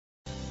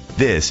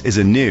This is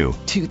a new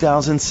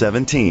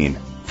 2017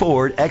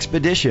 Ford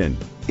Expedition.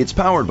 It's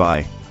powered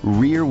by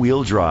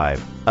rear-wheel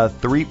drive, a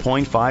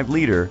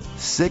 3.5-liter,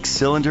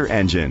 6-cylinder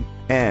engine,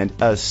 and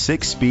a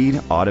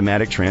 6-speed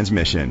automatic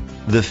transmission.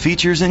 The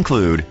features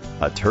include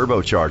a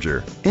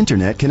turbocharger,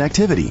 internet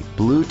connectivity,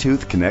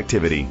 Bluetooth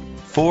connectivity,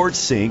 Ford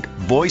Sync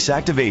voice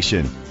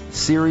activation,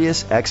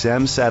 Sirius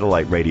XM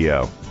satellite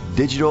radio,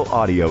 digital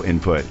audio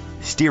input,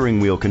 steering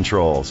wheel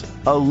controls,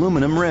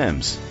 aluminum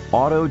rims,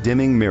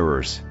 auto-dimming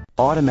mirrors,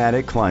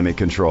 automatic climate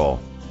control.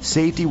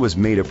 Safety was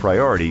made a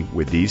priority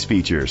with these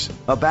features: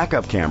 a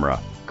backup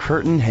camera,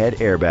 curtain head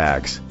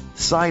airbags,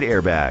 side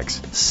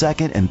airbags,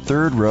 second and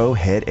third row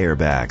head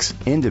airbags,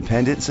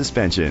 independent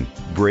suspension,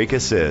 brake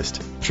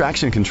assist,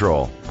 traction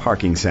control,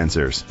 parking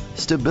sensors,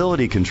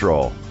 stability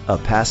control, a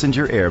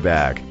passenger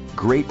airbag.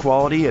 Great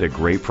quality at a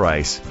great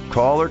price.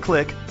 Call or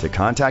click to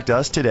contact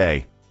us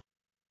today.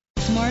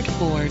 Smart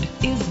Ford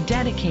is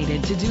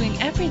dedicated to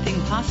doing everything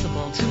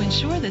possible to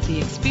ensure that the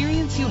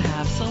experience you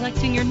have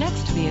selecting your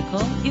next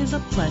vehicle is a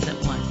pleasant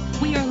one.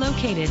 We are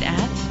located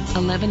at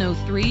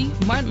 1103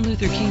 Martin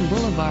Luther King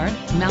Boulevard,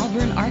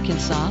 Malvern,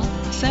 Arkansas,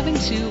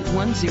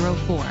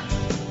 72104.